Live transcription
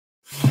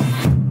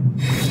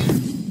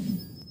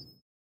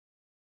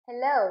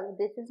Hello,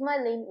 this is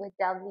Marlene with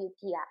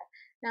WTI.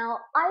 Now,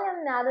 I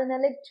am not an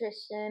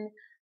electrician,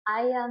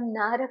 I am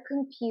not a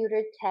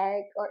computer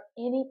tech or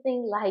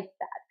anything like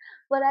that,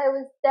 but I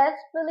was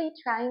desperately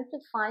trying to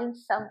find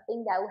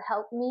something that would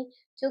help me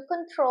to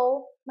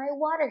control my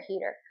water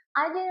heater.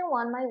 I didn't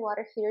want my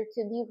water heater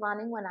to be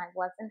running when I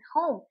wasn't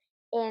home.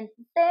 And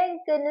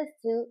thank goodness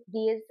to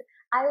this,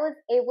 I was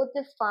able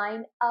to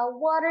find a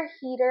water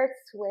heater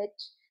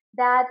switch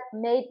that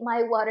made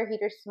my water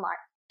heater smart.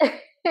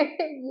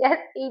 Yes,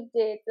 it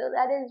did. So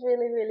that is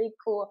really, really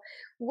cool.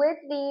 With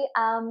the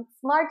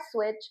smart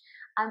switch,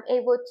 I'm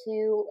able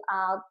to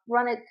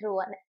run it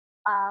through an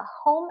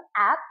home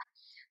app.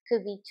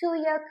 Could be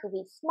Tuya, could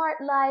be Smart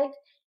Life.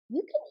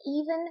 You can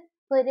even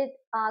put it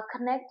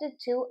connected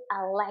to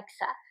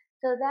Alexa.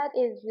 So that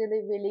is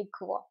really, really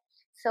cool.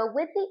 So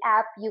with the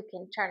app, you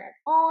can turn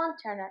it on,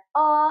 turn it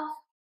off,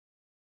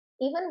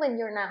 even when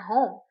you're not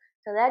home.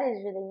 So that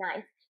is really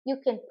nice. You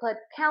can put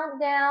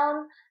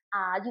countdown.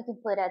 You can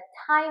put a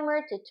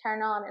timer to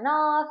turn on and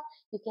off.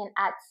 You can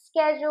add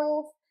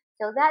schedules.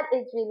 So that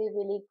is really,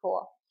 really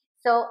cool.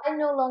 So I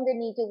no longer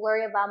need to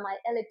worry about my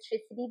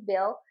electricity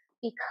bill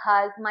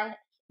because my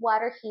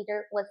water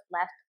heater was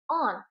left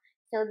on.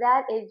 So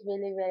that is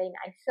really, really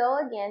nice. So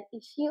again,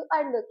 if you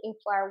are looking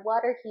for a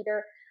water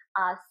heater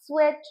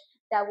switch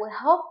that will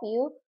help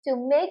you to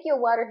make your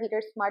water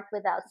heater smart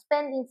without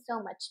spending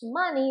so much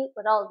money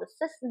with all the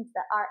systems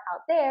that are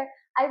out there,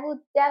 I would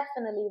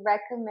definitely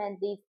recommend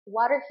this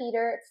water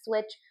heater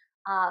switch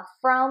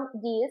from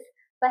Diese.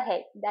 But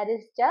hey, that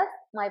is just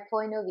my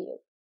point of view.